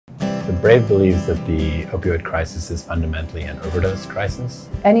So Brave believes that the opioid crisis is fundamentally an overdose crisis.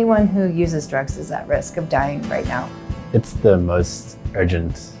 Anyone who uses drugs is at risk of dying right now. It's the most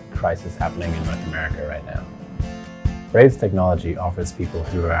urgent crisis happening in North America right now. Brave's technology offers people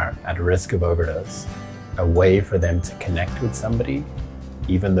who are at risk of overdose a way for them to connect with somebody,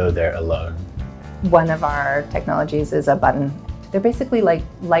 even though they're alone. One of our technologies is a button. They're basically like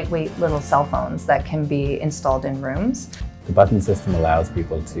lightweight little cell phones that can be installed in rooms. The button system allows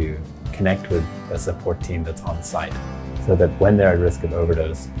people to connect with a support team that's on site, so that when they're at risk of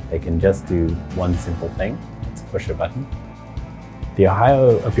overdose, they can just do one simple thing: it's push a button. The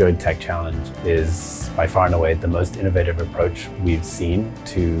Ohio Opioid Tech Challenge is by far and away the most innovative approach we've seen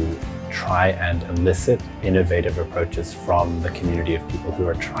to try and elicit innovative approaches from the community of people who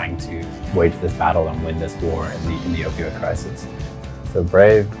are trying to wage this battle and win this war in the opioid crisis. So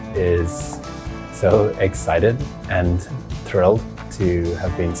Brave is so excited and thrilled to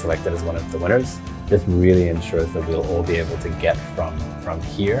have been selected as one of the winners. This really ensures that we'll all be able to get from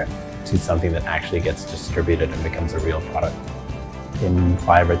here to something that actually gets distributed and becomes a real product. In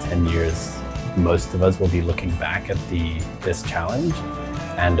 5 or 10 years, most of us will be looking back at this challenge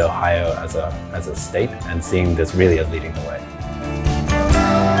and Ohio as a state and seeing this really as leading the way.